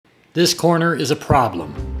This corner is a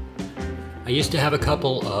problem. I used to have a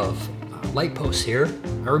couple of light posts here.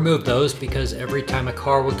 I removed those because every time a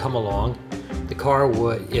car would come along, the car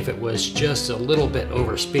would, if it was just a little bit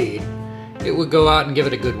over speed, it would go out and give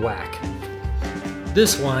it a good whack.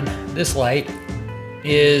 This one, this light,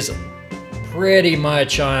 is pretty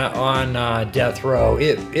much on death row.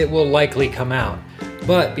 It will likely come out.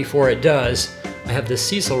 But before it does, I have this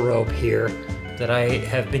Cecil rope here that I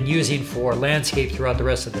have been using for landscape throughout the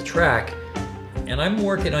rest of the track. And I'm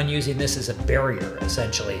working on using this as a barrier,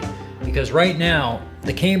 essentially. Because right now,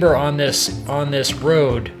 the camber on this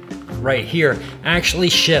road right here actually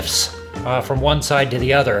shifts from one side to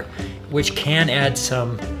the other, which can add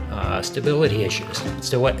some stability issues.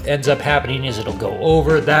 So what ends up happening is it'll go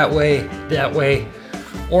over that way,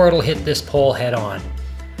 or it'll hit this pole head on.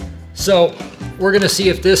 So we're gonna see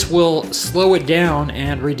if this will slow it down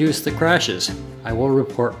and reduce the crashes. I will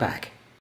report back.